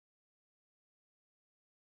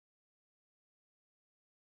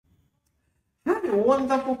Hi,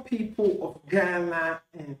 wonderful people of Ghana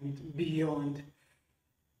and beyond.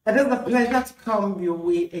 It is a pleasure to come your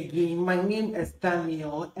way again. My name is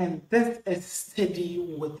Daniel, and this is Study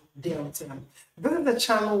with Delta. This is the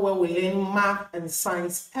channel where we learn math and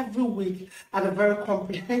science every week at a very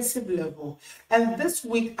comprehensive level. And this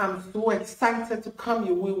week, I'm so excited to come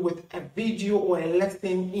your way with a video or a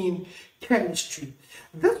lesson in chemistry.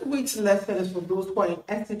 This week's lesson is for those who are in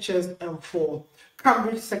SHS and for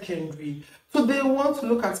Cambridge Secondary. So they want to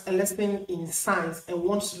look at a lesson in science and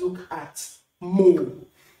want to look at mole.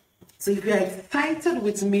 So if you're excited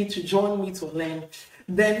with me to join me to learn,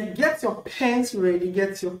 then get your pens ready,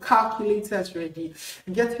 get your calculators ready,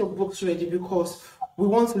 get your books ready, because we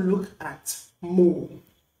want to look at mole.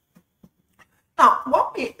 Now, when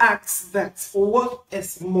we ask that, what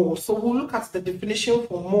is mole? So we'll look at the definition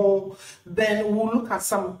for mole, then we'll look at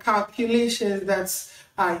some calculations that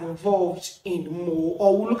are involved in mole,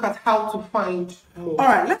 or we'll look at how to find mole. All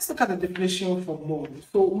right, let's look at the definition for mole.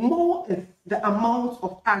 So mole is the amount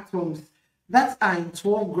of atoms that are in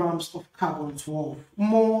 12 grams of carbon-12.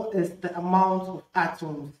 Mole is the amount of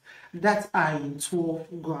atoms that are in 12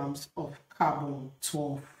 grams of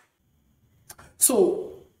carbon-12.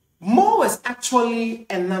 So mole is actually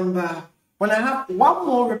a number. When I have one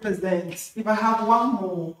mole represents, if I have one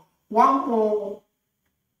mole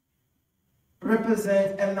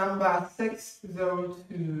represents a number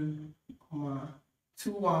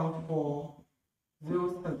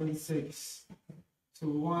 602,214,076. So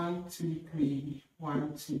 1, 2, 3,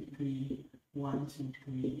 1, 2, 3, 1, 2,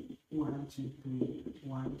 3, 1, 2, 3,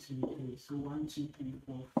 1, 2, 3. So 1, 2, 3,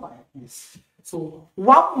 4, 5. Yes. So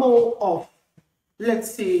 1 mole of,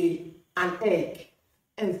 let's say, an egg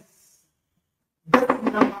is this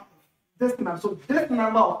number. So this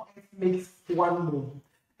number of eggs makes 1 mole.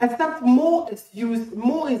 Except mole is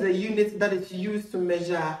a unit that is used to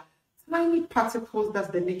measure tiny particles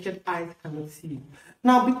that the naked eye cannot see.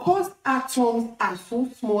 Now, because atoms are so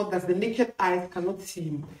small that the naked eye cannot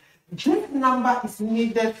see, this number is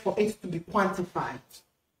needed for it to be quantified.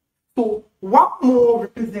 So 1 mole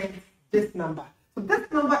represents this number. So this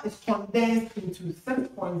number is condensed into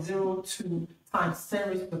 6.02 times 10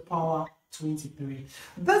 raised to the power 23.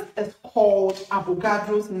 This is called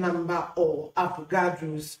Avogadro's number or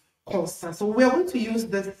Avogadro's constant. So we are going to use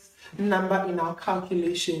this number in our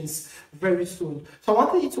calculations very soon. So I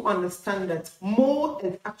wanted you to understand that mole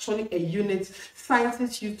is actually a unit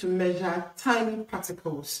scientists use to measure tiny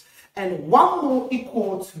particles. And 1 mole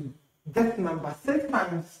equal to this number,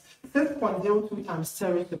 6.02 times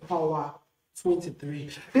 10 raised to the power 23.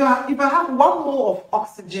 If I have 1 mole of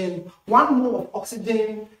oxygen, 1 mole of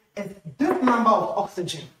oxygen is this number of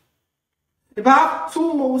oxygen. If I have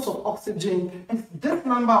 2 moles of oxygen, it's this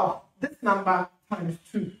number times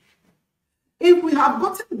 2. If we have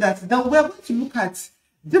gotten that, then we're going to look at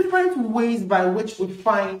different ways by which we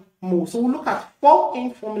find mole. So we'll look at 4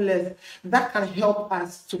 main formulas that can help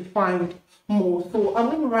us to find mole. So I'm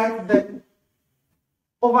going to write them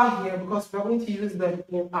over here because we're going to use them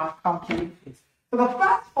in our calculators. So the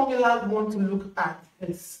first formula we want to look at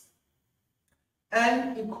is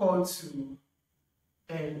N equal to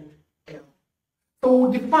NL. So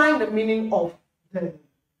we'll define the meaning of the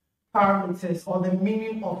parameters or the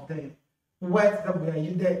meaning of the words that we are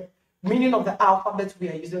using, the meaning of the alphabet we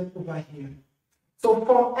are using over here. So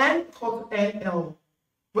from N equal to NL,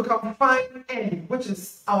 we can find N, which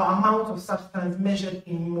is our amount of substance measured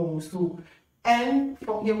in moles. So N,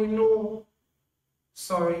 from here we know,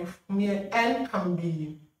 from here N can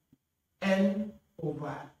be N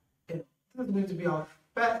over L. This is going to be our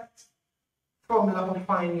first formula for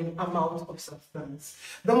finding amount of substance.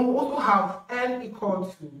 Then we also have N equal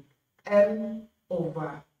to M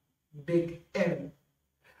over big M.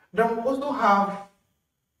 Then we also have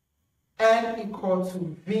N equal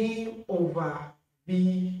to V over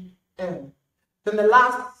Bm. Then the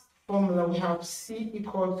last formula we have C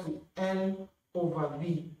equal to N over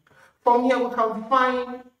V. From here we can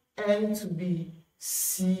find N to be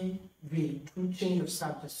CV through change of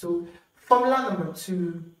subject. So formula number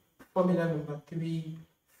 2, formula number 3,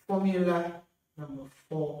 formula number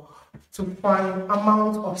 4 to find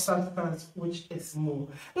amount of substance, which is mole.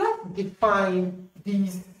 Let's define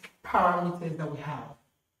these parameters that we have.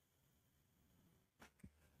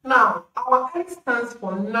 Now, our N stands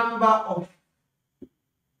for number of.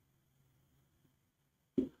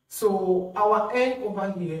 So our N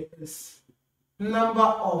over here is number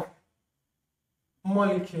of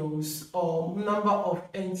molecules or number of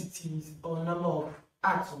entities or number of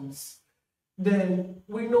atoms. Then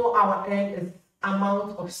we know our N is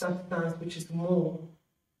amount of substance, which is mole.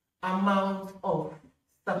 Amount of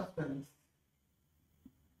substance.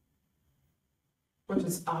 which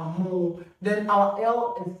is our mole. Then our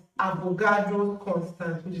L is Avogadro's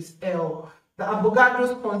constant, which is L. The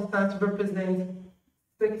Avogadro's constant represents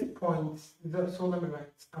 6 points. So let me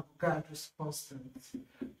write Avogadro's constant.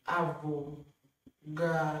 Avogadro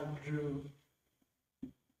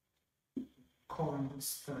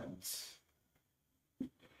constant.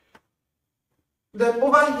 Then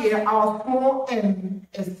over here, our small m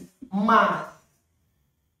is mass.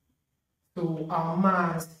 So our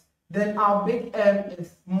mass. Then our big M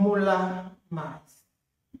is molar mass.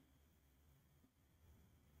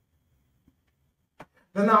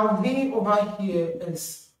 Then our V over here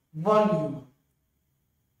is volume.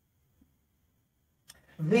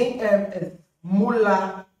 Vm is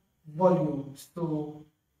molar volume. So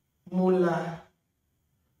molar,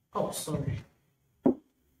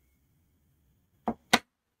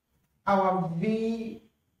 our V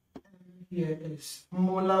here is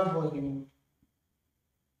molar volume.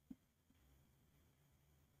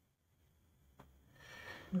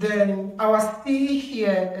 Then our C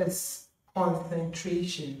here is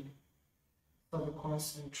concentration. So the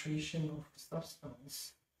concentration of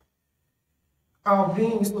substance. Our V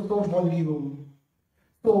is also volume.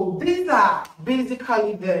 So these are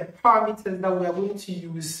basically the parameters that we are going to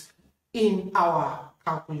use in our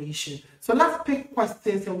calculation. So let's pick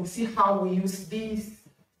questions and we'll see how we use these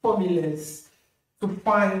formulas to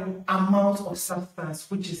find amount of substance,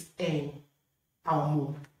 which is N, our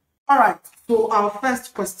mole. All right, so our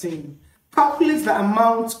first question. Calculate the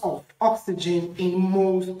amount of oxygen in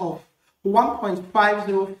moles of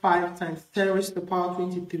 1.505 times 10 raised to the power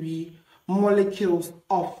 23 molecules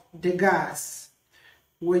of the gas.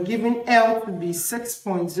 We're given L to be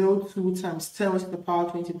 6.02 times 10 raised to the power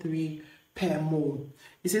 23 per mole.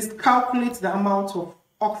 It says calculate the amount of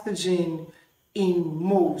oxygen in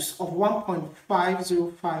moles of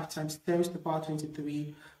 1.505 times 10 raised to the power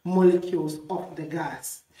 23 molecules of the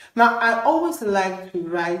gas. Now, I always like to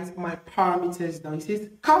write my parameters down. It says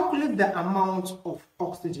calculate the amount of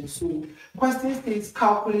oxygen. So, question says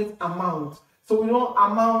calculate amount. So, we know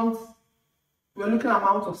amount, we're looking at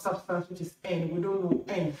amount of substance, which is N. We don't know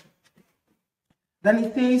N. Then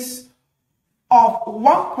it says of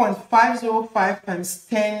 1.505 times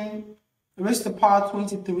 10 raised to the power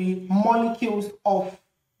 23 molecules of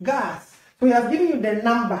gas. So, he has given you the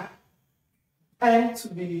number N to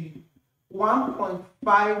be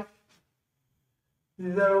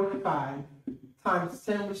 1.505 times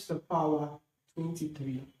 10 raised to the power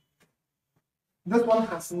 23. This one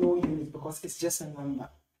has no unit because it's just a number.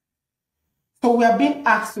 So we are being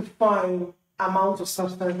asked to find amount of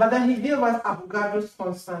substance, but then he gave us Avogadro's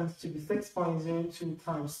constant to be 6.02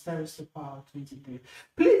 times 10 raised to the power 23.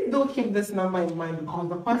 Please don't keep this number in mind because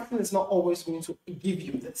the question is not always going to give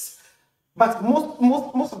you this. But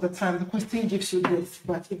most of the time, the question gives you this.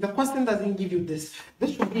 But if the question doesn't give you this,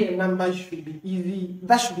 this should be a number should be easy.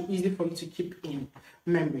 That should be easy for you to keep in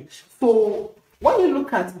memory. So when you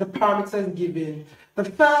look at the parameters given, the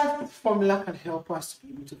first formula can help us to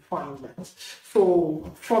be able to find that. So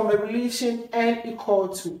from the relation N equal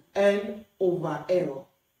to N over L,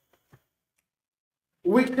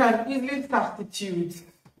 we can easily substitute.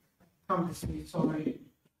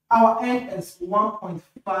 Our N is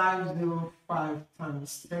 1.505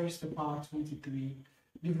 times 10 raised to the power 23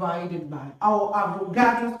 divided by our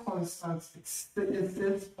Avogadro's constant is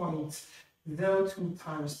 6.02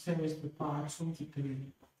 times 10 raised to the power 23.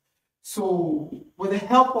 So with the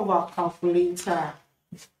help of our calculator,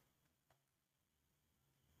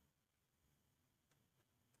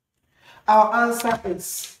 our answer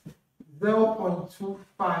is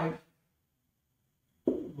 0.25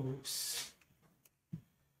 moles.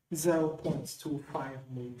 0.25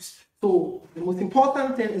 moles. So the most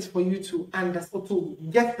important thing is for you to understand, to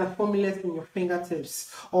get the formulas in your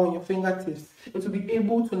fingertips or on your fingertips, and to be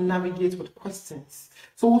able to navigate with questions.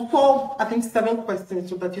 So we'll solve, I think, 7 questions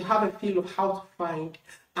so that you have a feel of how to find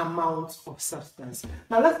amounts of substance.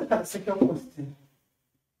 Now let's look at the second question.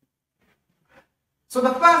 So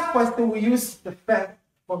the first question, we use the first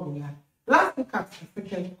formula. Let's look at the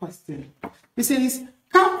second question. It says,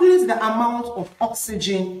 calculate the amount of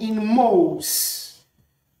oxygen in moles.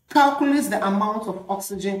 Calculate the amount of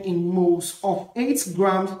oxygen in moles of 8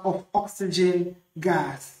 grams of oxygen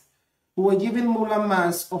gas. We were given molar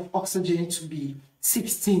mass of oxygen to be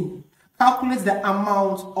 16. Calculate the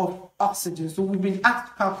amount of oxygen. So we've been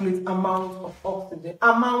asked to calculate amount of oxygen,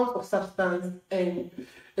 amount of substance, and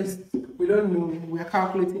we don't know. We are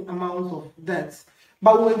calculating amount of that.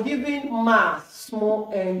 But we're giving mass,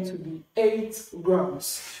 small m, to be 8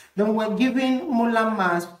 grams. Then we're giving molar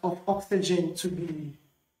mass of oxygen to be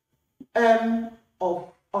m of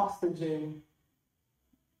oxygen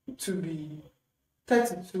to be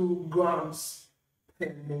 32 grams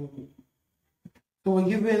per mole. So we're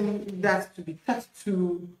given that to be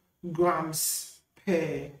 32 grams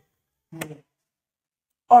per mole.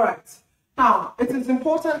 All right. Now, it is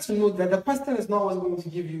important to note that the question is not always going to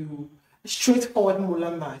give you straightforward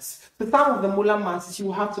molar mass. So some of the molar masses, you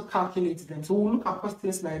will have to calculate them. So we'll look at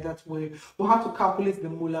questions like that where we'll have to calculate the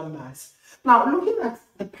molar mass. Now, looking at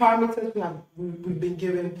the parameters we've been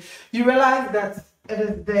given, you realize that it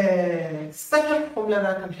is the second formula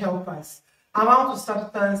that can help us. Amount of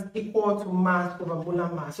substance equal to mass over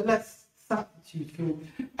molar mass. So let's substitute. So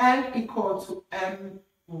N equal to M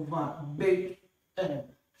over big N.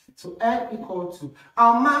 So N equal to,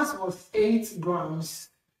 our mass was 8 grams,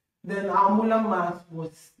 then our molar mass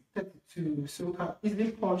was 32. So we can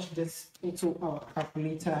easily punch this into our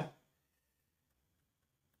calculator.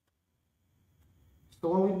 So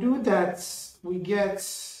when we do that, we get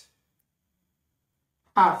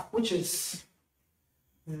half, which is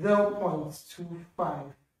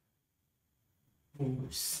 0.25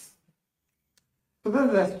 moles. So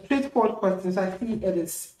this is a straightforward question. So I think it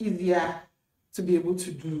is easier to be able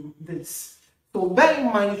to do this. So bear in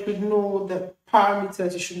mind, you should know the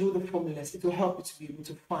parameters, you should know the formulas. It will help you to be able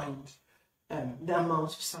to find the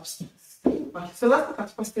amount of substance. Okay, so let's look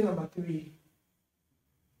at question number 3.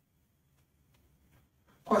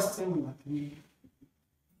 Question number 3.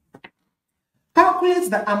 Calculate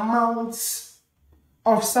the amount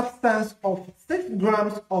of substance of 6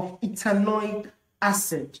 grams of ethanoic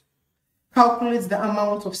acid. Calculate the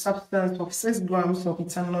amount of substance of 6 grams of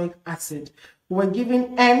ethanoic acid. We're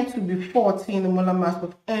given N to be 14, the molar mass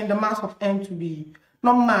of N, the mass of N to be,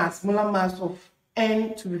 not mass, molar mass of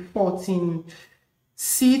N to be 14,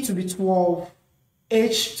 C to be 12,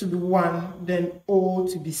 H to be 1, then O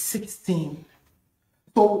to be 16.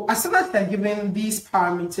 So as soon as they're given these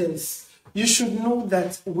parameters, you should know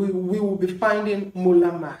that we will be finding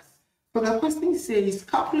molar mass. So the question says,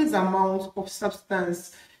 calculate the amount of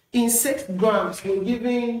substance in 6 grams. We're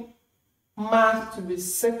given mass to be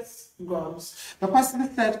 6 grams. The question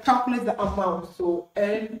said, calculate the amount. So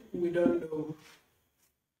N, we don't know.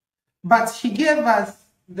 But he gave us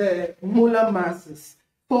the molar masses.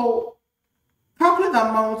 So calculate the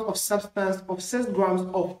amount of substance of 6 grams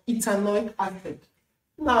of ethanoic acid.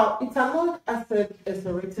 Now, ethanoic acid is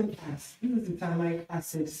written as, this is ethanoic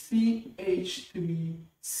acid,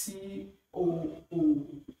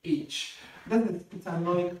 CH3COOH. This is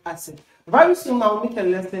ethanoic acid. Very soon I'll make a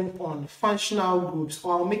lesson on functional groups,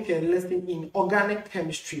 or I'll make a lesson in organic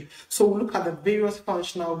chemistry. So we'll look at the various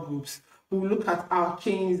functional groups. We'll look at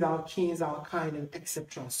alkanes, alkyne, and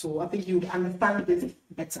etc. So I think you'd understand this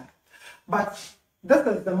better. But this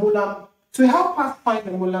is the molar. To help us find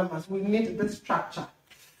the molar mass, we need this structure.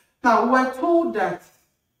 Now, we're told that,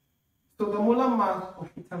 so the molar mass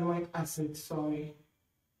of ethanoic acid,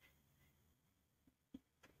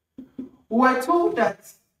 we're told that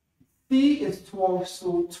C is 12,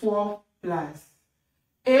 so 12 plus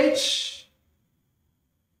H,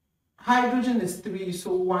 hydrogen is 3,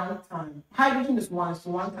 so 1 time. Hydrogen is 1,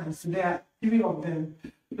 so 1 times. So there are 3 of them,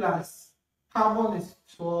 plus carbon is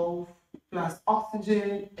 12, plus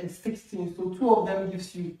oxygen is 16, so 2 of them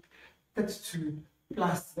gives you 32.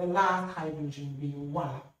 Plus the last hydrogen being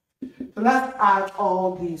 1. So let's add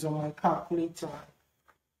all these on my calculator.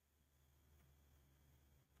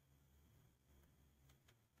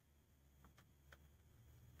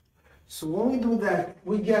 So when we do that,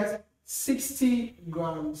 we get 60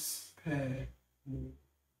 grams per mole.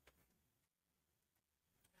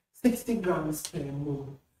 60 grams per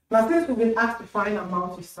mole. Now, since we've been asked to find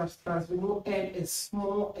amount of substance, we know N is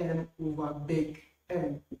small m over big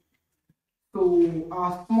M. So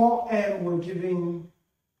our small m, we're giving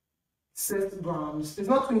 6 grams. It's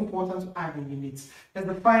not too important to add the units. There's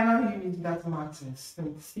the final unit that matters.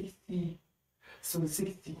 So 60. So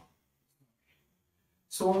 60.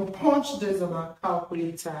 So when we punch this on our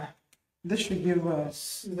calculator, this should give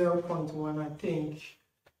us 0.1. I think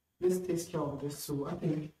this takes care of this. So I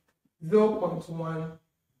think 0.1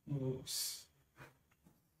 moles.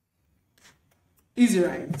 Easy,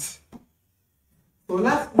 right? So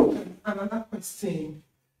let's look at another question.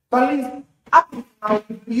 But at least up now,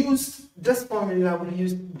 we use this formula,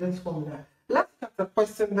 Let's look at the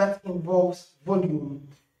question that involves volume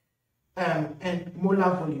and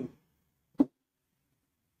molar volume.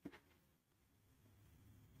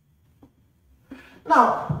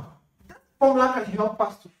 Now, this formula can help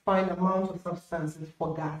us to find amount of substances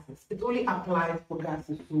for gases. It only applies for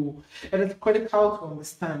gases, so it is critical to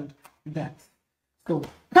understand that. So,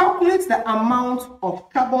 calculate the amount of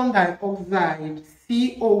carbon dioxide,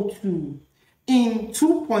 CO2, in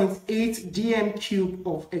 2.8 dm cube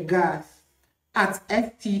of a gas at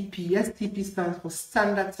STP. STP stands for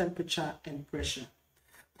standard temperature and pressure.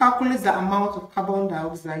 Calculate the amount of carbon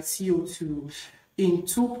dioxide, CO2, in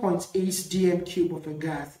 2.8 dm cube of a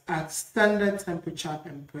gas at standard temperature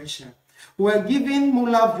and pressure. We're given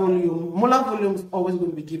molar volume. Molar volume is always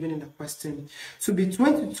going to be given in the question to be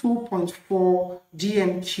 22.4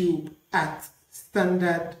 dm cube at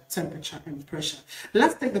standard temperature and pressure.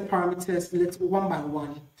 Let's take the parameters one by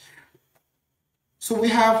one. So we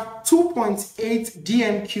have 2.8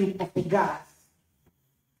 dm cube of a gas.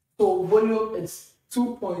 So volume is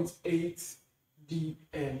 2.8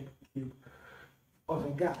 dm cube of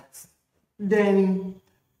a gas. Then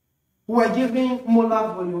we're giving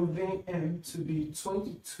molar volume Vm to be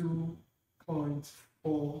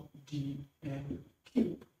 22.4 dm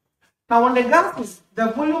cube. Now, when the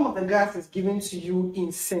volume of the gas is given to you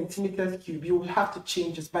in centimeters cube, you will have to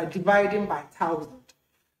change this by dividing by 1,000.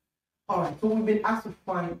 All right, so we've been asked to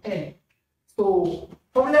find N. So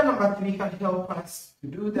formula number 3 can help us to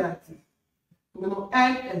do that. We know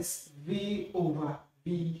N is V over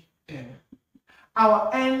Vm.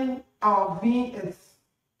 Our V is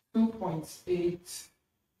 2.8,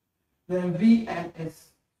 then Vm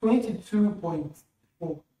is 22.4.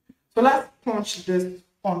 So let's punch this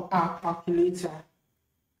on our calculator.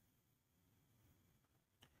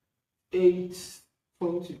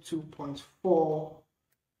 22.4.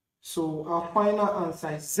 So our final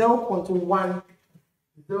answer is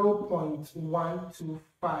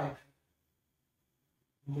 0.125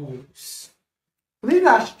 moles. These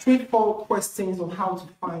are straightforward questions on how to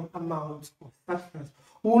find amount of substance.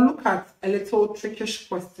 We'll look at a little trickish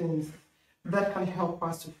questions that can help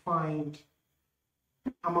us to find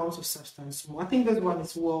amounts of substance. I think this one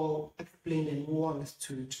is well explained and well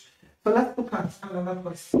understood. So let's look at another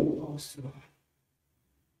question also.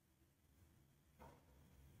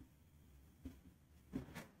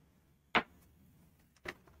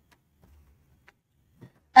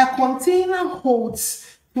 A container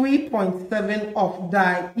holds 3.7 of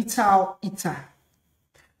diethyl ether,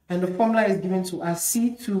 and the formula is given to us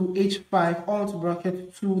C2H5 onto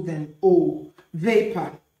bracket 2 then O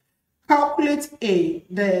vapor. Calculate A,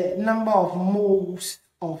 the number of moles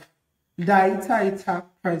of diethyl ether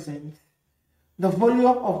present, the volume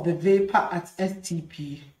of the vapor at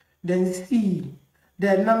STP, then C,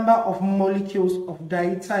 the number of molecules of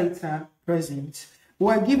diethyl ether present.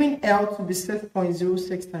 We're giving L to be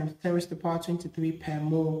 6.06 times 10 raised to the power 23 per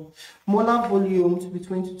mole. Molar volume to be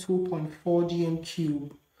 22.4 dm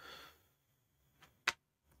cube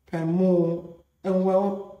per mole. And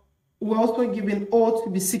we're also giving O to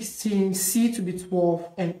be 16, C to be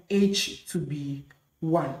 12, and H to be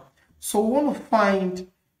 1. So we want to find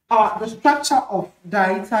the structure of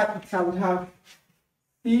diethyl ether. We have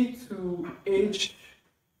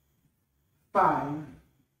C2H5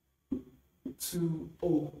 to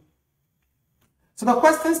O. So the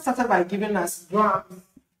question started by giving us grams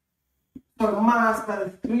for mass, that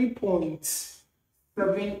is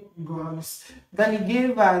 3.7 grams. Then it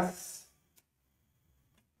gave us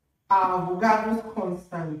our Avogadro's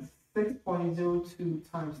constant,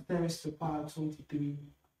 6.02 times 10 raised to the power 23.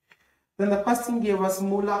 Then the question gave us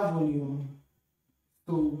molar volume.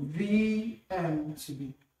 So Vm to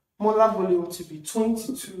be molar volume to be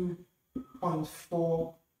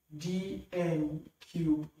 22.4 dm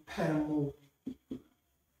cube per mole.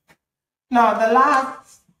 Now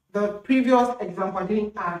the previous example I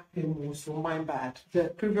didn't add per mole, so my bad. The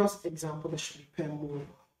previous example there should be per mole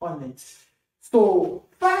on it. So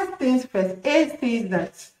first things first, A says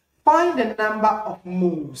that find the number of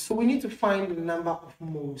moles. So we need to find the number of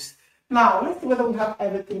moles. Now let's see whether we have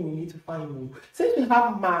everything we need to find mole. Since we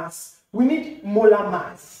have mass, we need molar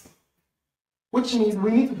mass, which means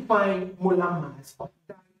we need to find molar mass of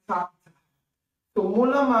diethyl ether. So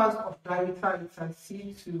molar mass of diethyl ether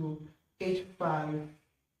C2H5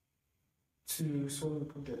 to, so we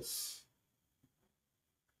put this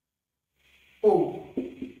O.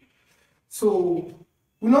 So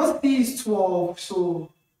we know C is 12,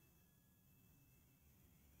 so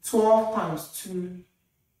 12 times 2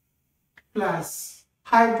 plus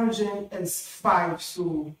hydrogen is 5,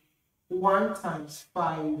 so 1 times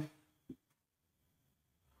 5.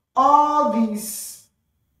 All these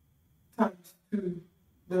times 2,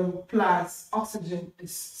 then plus oxygen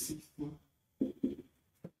is 16.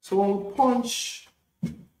 So when we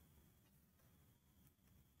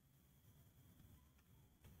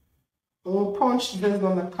punch this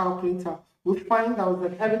on the calculator, we find out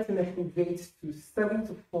that everything equates to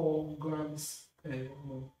 74 grams per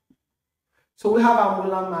mole. So we have our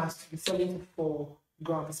molar mass to be 74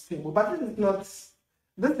 grams per mole. But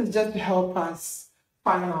this is just to help us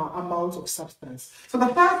find our amount of substance. So the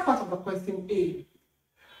first part of the question A,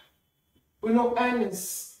 we know N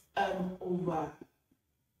is M over.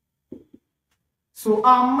 So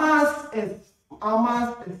our mass is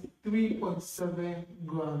 3.7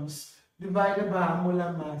 grams divided by our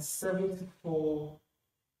molar mass 74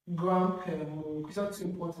 gram per mole. It's not too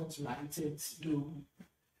important to write it though.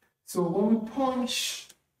 So when we punch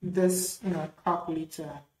this in our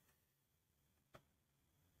calculator,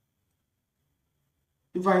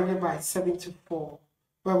 divided by 74,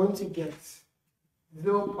 we're going to get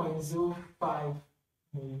 0.05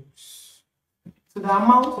 moles. So the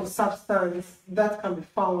amount of substance that can be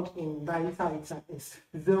found in dilute is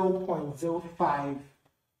 0.05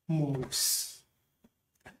 moles.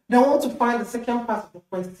 Then I want to find the second part of the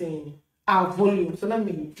question, our volume. So let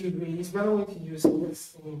me erase. We're not going to use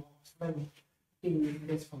this anymore. So let me erase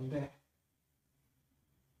this from there.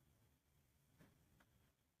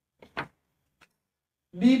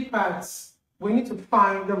 B parts, we need to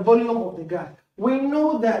find the volume of the gas. We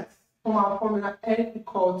know that from our formula N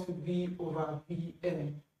equal to V over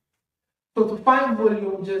Vn. So to find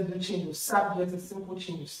volume, just do change of subject, a simple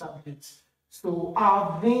change of subject. So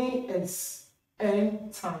our V is N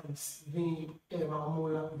times V in our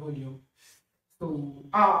molar volume. So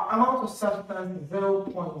our amount of substance is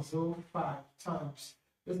 0.05 times.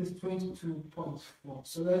 This is 22.4.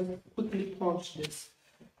 So let's quickly punch this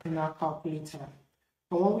in our calculator.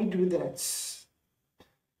 And when we do that,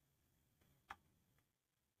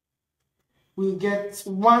 we get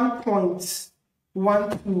 1.12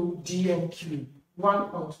 dm cube.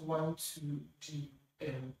 1.12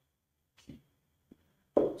 dm cube.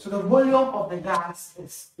 So the volume of the gas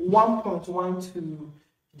is 1.12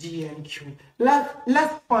 dm cube. Let's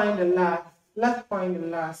find the last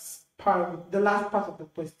part of the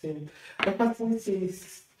question. The question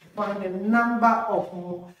says find the number of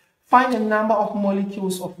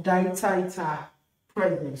molecules of dilute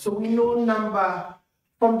present. So we know number,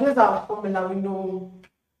 from this our formula, we know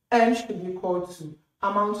N should be equal to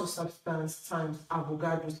amount of substance times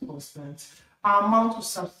Avogadro's constant. Our amount of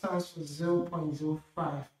substance was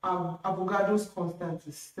 0.05. Our Avogadro's constant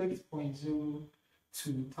is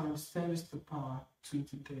 6.02 times 10 raised to the power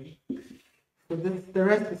 23. So the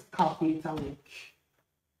rest is calculator work.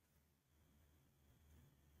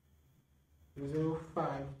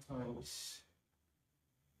 0.5 times.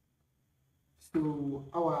 So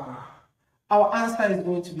our answer is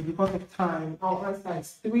going to be, because of time, our answer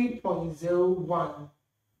is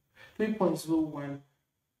 3.01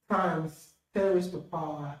 times 10 raised to the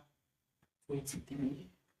power 23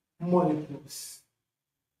 molecules.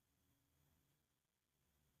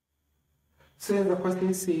 So the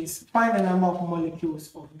question says find the number of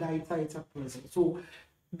molecules of dilute present. So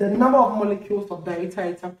the number of molecules of dilute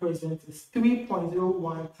present is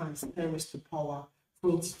 3.01 times 10 raised to the power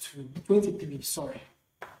 23. Sorry.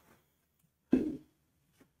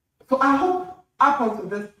 So I hope up until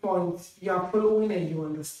this point you are following and you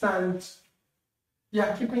understand. You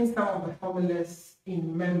are keeping some of the formulas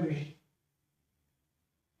in memory.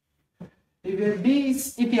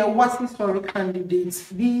 If you're watching story candidates,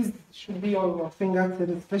 these should be on your fingertips,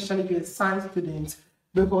 especially if you're a science student,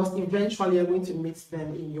 because eventually you're going to meet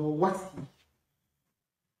them in your WhatsApp.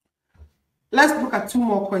 Let's look at two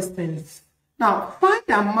more questions. Now, find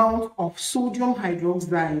the amount of sodium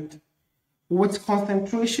hydroxide with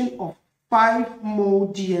concentration of 5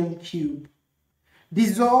 mole dm cube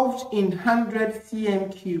dissolved in 100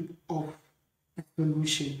 cm cube of a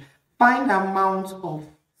solution. Find the amount of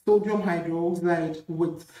sodium hydroxide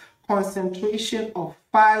with concentration of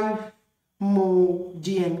 5 mole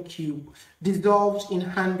dm cube dissolved in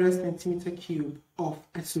 100 centimeter cube of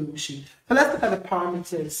a solution. So let's look at the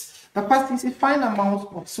parameters. The question is find the amount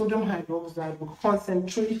of sodium hydroxide with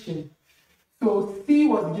concentration. So C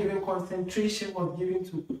was given, concentration was given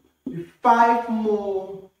to 5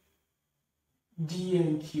 mole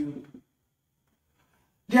dm cube.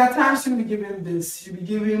 There are times you'll be given this, you'll be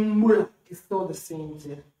given molar, it's still the same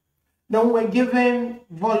thing. Then we're given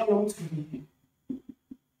volume to be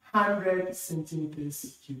 100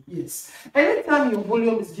 centimeters cube. Yes. Anytime your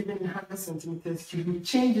volume is given in 100 centimeters cube, you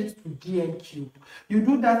change it to dm cube. You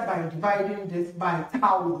do that by dividing this by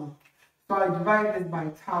 1,000. So I divide this by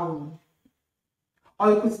 1,000.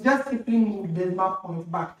 Or you could just simply move the decimal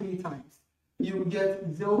point back 3 times. You will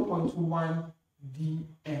get 0.1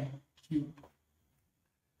 dm cube.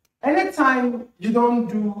 Anytime you don't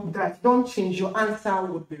do that, don't change, your answer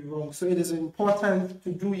would be wrong. So it is important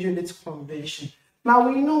to do unit conversion. Now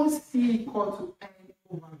we know C equal to N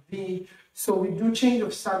over V. So we do change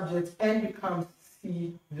of subject, N becomes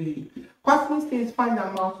CV. Question says find the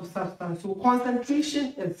amount of substance. So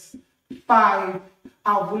concentration is 5,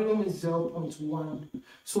 our volume is 0.1.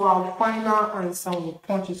 So our final answer, we'll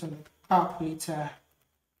punch it on the calculator,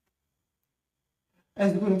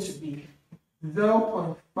 is going to be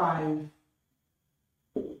 0.5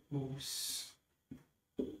 moles.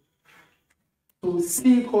 So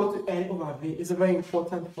C equal to N over V is a very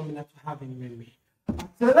important formula to have in memory.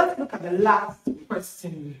 So let's look at the last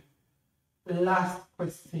question. The last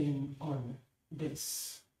question on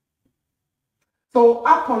this. So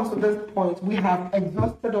up until this point, we have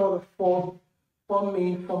exhausted all the four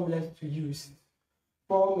main formulas to use.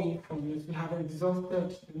 Four main formulas. We have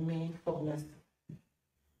exhausted the main formulas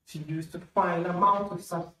to use to find the amount of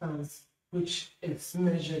substance which is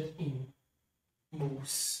measured in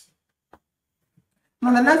moles.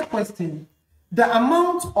 Now the next question, the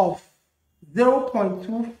amount of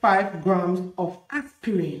 0.25 grams of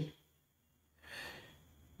aspirin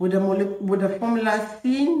with the formula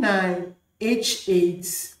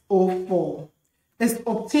C9H8O4 is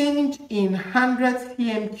obtained in 100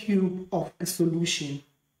 cm cube of a solution.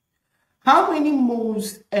 How many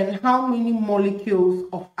moles and how many molecules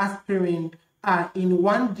of aspirin are in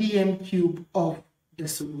 1 dm cube of the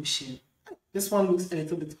solution? This one looks a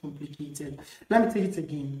little bit complicated. Let me take it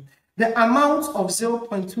again. The amount of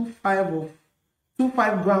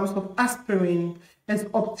 0.25 grams of aspirin is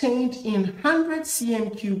obtained in 100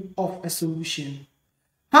 cm cube of a solution.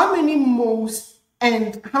 How many moles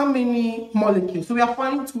and how many molecules? So we are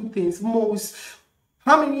finding two things. Moles,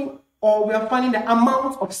 how many, or we are finding the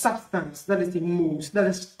amount of substance, that is in moles, that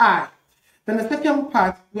is I. Then the second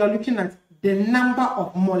part, we are looking at the number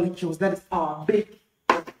of molecules, that is our big.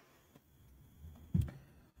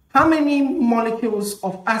 How many molecules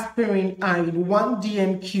of aspirin are in 1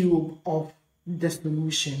 dm cube of the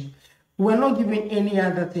solution? We're not given any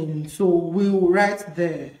other thing, so we will write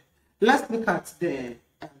there. Let's look at the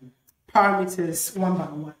parameters one by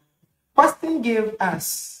one. Question gave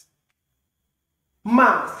us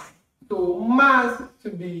mass. So mass to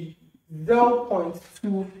be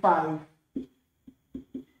 0.25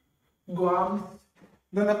 grams.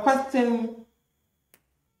 Then the question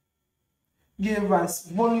gave us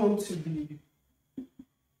volume to be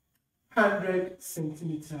 100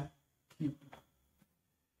 centimeter cube.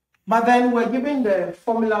 But then we're given the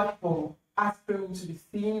formula for aspirin to be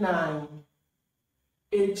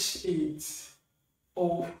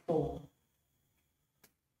C9H8O4.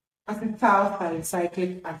 Acetyl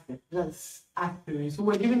salicylic acid, that's aspirin. So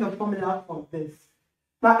we're given the formula for this.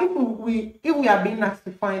 Now, if we are being asked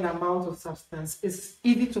to find the amount of substance, it's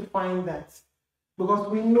easy to find that because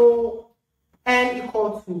we know N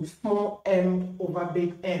equal to small m over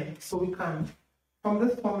big M. So we can, from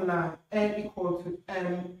this formula, N equal to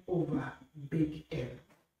M over big M.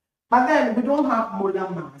 But then we don't have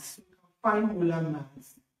molar mass. We can find molar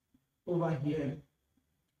mass over here.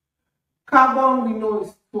 Carbon we know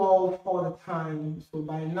is 12 all the time. So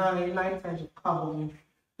by 9 times of carbon.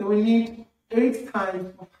 Then we need 8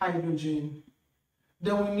 times of hydrogen.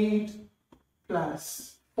 Then we need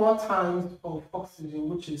plus 4 times of oxygen,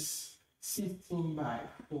 which is 16 by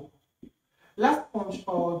 4. Let's punch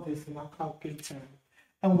all this in our calculator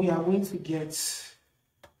and we are going to get,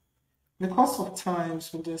 because of time,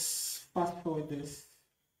 so just fast forward this.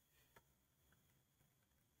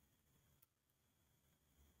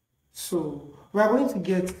 So we are going to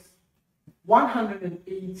get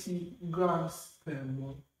 180 grams per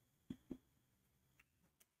mole.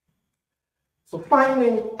 So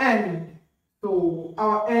finding N. So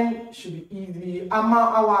our N should be easy.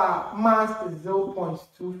 Our mass is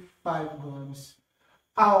 0.25 grams.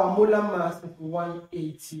 Our molar mass is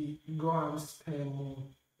 180 grams per mole.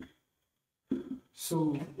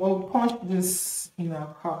 So when we punch this in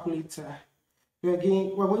our calculator, we're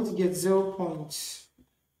going to get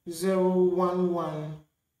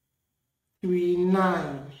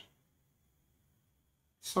 0.01139.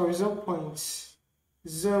 Sorry,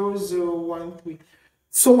 0.0013.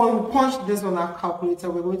 So when we punch this on our calculator,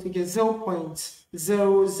 we're going to get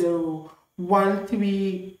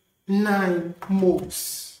 0.00139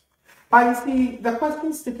 moles. But you see, the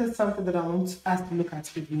question stated something that I want us to look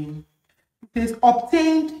at again. It is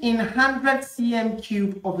obtained in 100 cm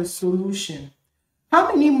cube of a solution. How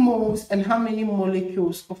many moles and how many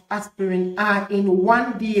molecules of aspirin are in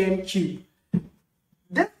 1 dm cube?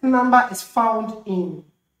 This number is found in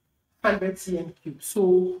 100 cm cube.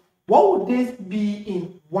 So what would this be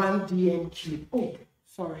in 1 dm cube? Oh,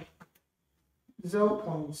 sorry.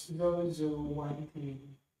 0.00139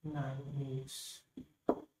 moles.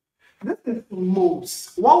 This is in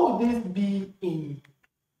moles. What would this be in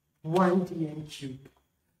 1 dm cube?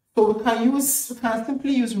 So we can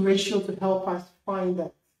simply use ratio to help us find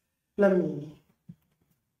that. Let me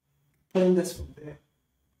putting this from there.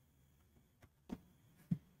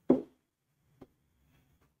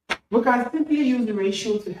 We can simply use the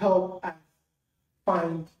ratio to help us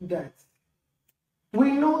find that.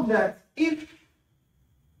 We know that if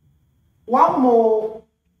we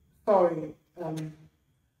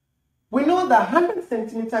know that 100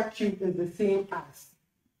 centimeter cube is the same as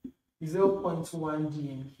 0.1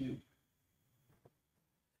 dm cube.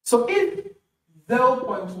 So if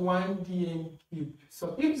 0.1 dm cube,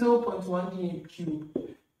 so if 0.1 dm cube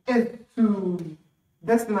is to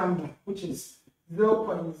this number, which is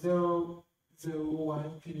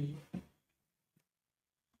 0.0013,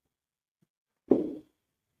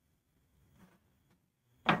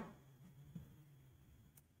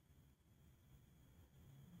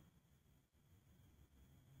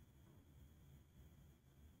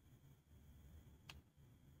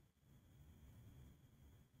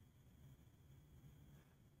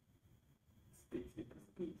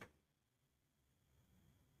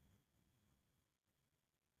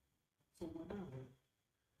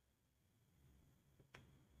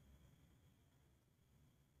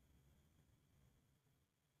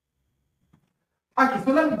 okay,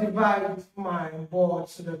 so let me divide my board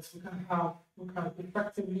so that we can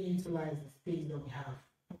effectively utilize the space that we have.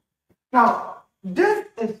 Now, this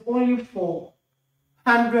is only for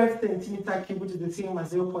 100 centimeter cube, which is the same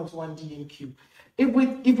as 0.1 dm cube. If we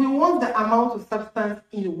want the amount of substance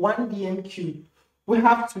in 1 dm cube, we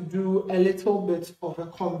have to do a little bit of a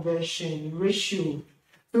conversion ratio.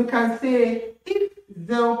 So we can say if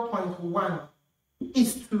 0.1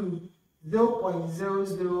 is to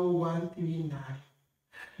 0.00139,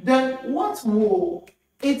 then what will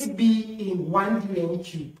it be in 1 dm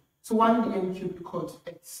cube? So 1 dm cube equals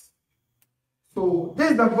x. So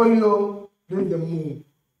this is the volume, this is the mole.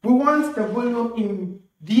 We want the volume in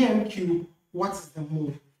dm cube. What is the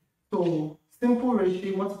mole? So simple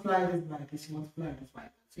ratio, multiply this by this, multiply this by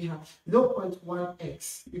that. So you have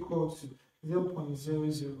 0.1x equals to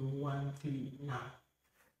 0.00139.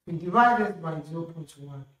 We divide this by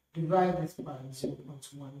 0.1, divide this by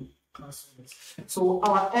 0.1, cancel this. So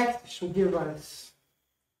our x should give us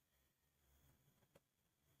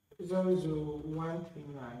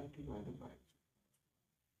 0.00139 divided by.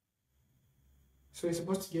 So it's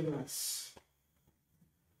supposed to give us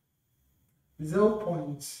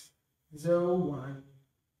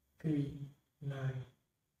 0.0139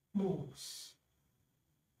 moles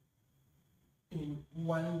in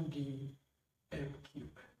 1 dm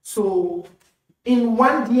cube. So in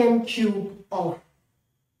 1 dm cube of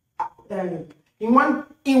in one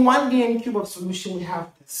dm cube of solution, we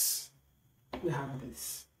have this.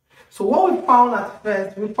 So what we found at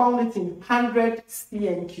first, we found it in 100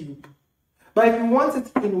 cm cube. But if we want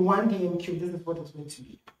it in 1 dm cube, this is what it's going to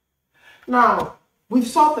be. Now, we've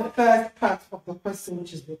solved the first part of the question,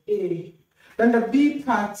 which is the A. Then the B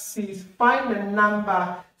part says find the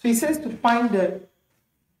number. So he says to find the.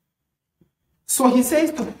 So he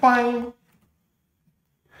says to find.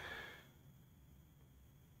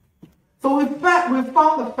 So we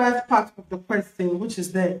found the first part of the question, which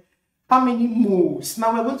is the how many moles.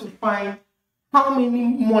 Now we're going to find how many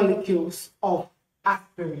molecules of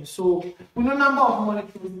aspirin. So we know number of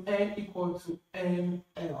molecules N equal to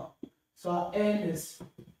NL. So our N is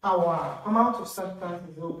our amount of substance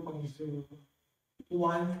is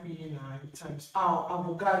 0.0139 times our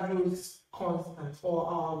Avogadro's constant or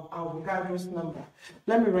our Avogadro's number.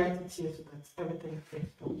 Let me write it here so that everything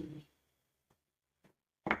fits properly.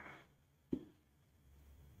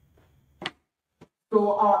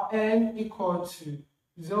 So our N equal to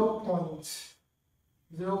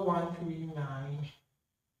 0.0139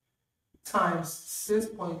 times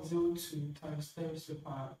 6.02 times 10 to the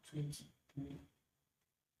power 23.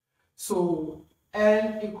 So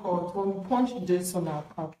N equals, when we punch this on our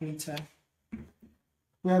calculator,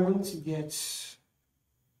 we are going to get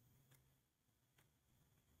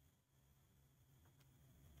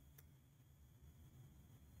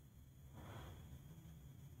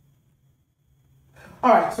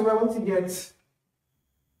all right, so we're going to get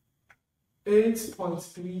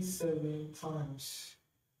 8.37 times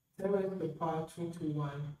 10 to the power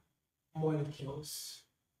 21 molecules.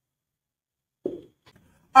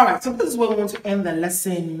 All right, so this is where we want to end the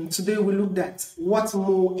lesson. Today we looked at what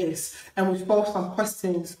mole is, and we solved some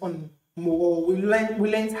questions on mole. We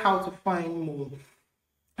learned how to find mole.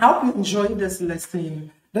 I hope you enjoyed this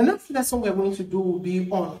lesson. The next lesson we're going to do will be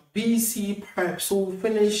on BC prep. So we'll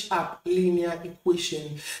finish up linear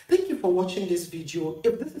equation. Thank you for watching this video.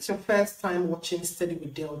 If this is your first time watching Study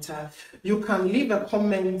with Delta, you can leave a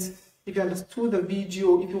comment if you understood the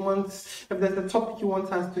video, if there's a topic you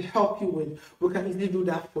want us to help you with, we can easily do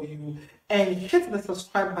that for you. And hit the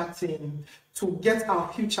subscribe button to get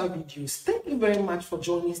our future videos. Thank you very much for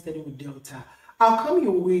joining Study with Delta. I'll come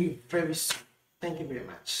your way very soon. Thank you very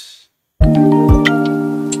much.